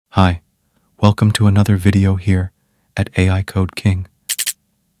Hi, welcome to another video here at AI Code King.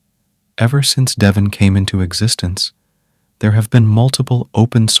 Ever since Devin came into existence, there have been multiple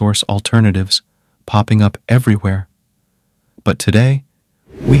open source alternatives popping up everywhere. But today,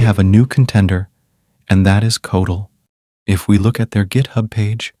 we have a new contender, and that is Codel. If we look at their GitHub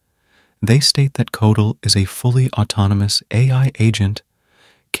page, they state that Codel is a fully autonomous AI agent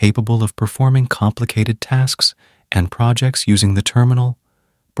capable of performing complicated tasks and projects using the terminal,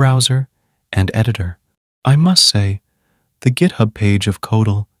 browser, and editor. I must say, the GitHub page of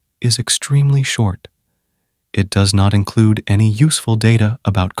Codel is extremely short. It does not include any useful data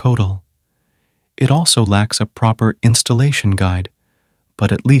about Codel. It also lacks a proper installation guide,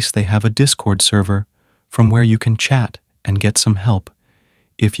 but at least they have a Discord server from where you can chat and get some help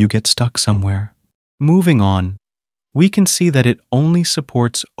if you get stuck somewhere. Moving on, we can see that it only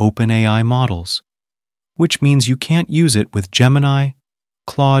supports OpenAI models, which means you can't use it with Gemini,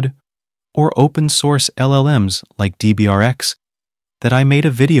 Claude, or open source LLMs like DBRX that I made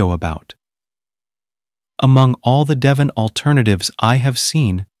a video about. Among all the Devin alternatives I have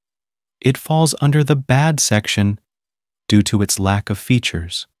seen, it falls under the bad section due to its lack of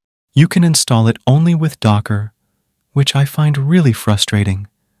features. You can install it only with Docker, which I find really frustrating.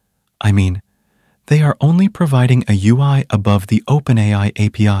 I mean, they are only providing a UI above the OpenAI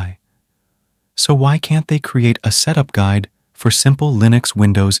API. So why can't they create a setup guide for simple Linux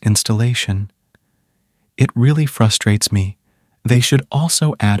Windows installation? It really frustrates me. They should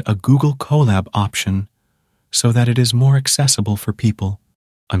also add a Google Colab option so that it is more accessible for people.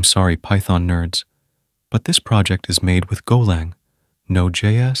 I'm sorry, Python nerds, but this project is made with Golang,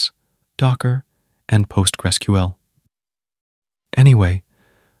 Node.js, Docker, and PostgreSQL. Anyway,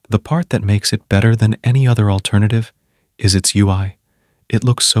 the part that makes it better than any other alternative is its UI. It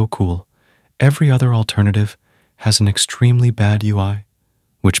looks so cool. Every other alternative has an extremely bad UI,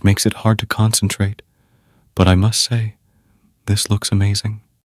 which makes it hard to concentrate. But I must say, this looks amazing.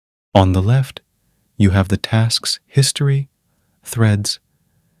 On the left, you have the tasks history, threads.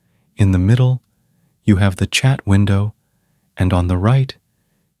 In the middle, you have the chat window, and on the right,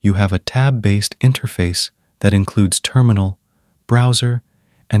 you have a tab-based interface that includes terminal, browser,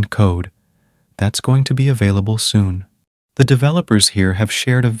 and code. That's going to be available soon. The developers here have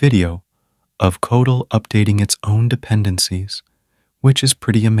shared a video of Codel updating its own dependencies, which is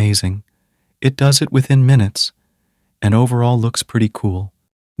pretty amazing. It does it within minutes, and overall looks pretty cool.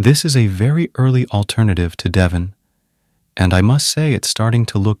 This is a very early alternative to Devin, and I must say it's starting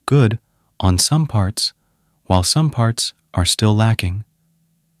to look good on some parts, while some parts are still lacking.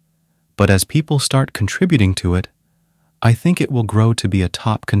 But as people start contributing to it, I think it will grow to be a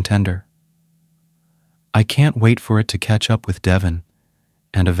top contender. I can't wait for it to catch up with Devin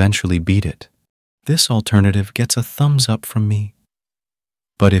and eventually beat it. This alternative gets a thumbs up from me.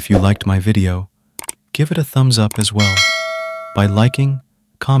 But if you liked my video, give it a thumbs up as well by liking,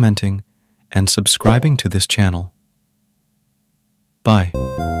 commenting, and subscribing to this channel. Bye.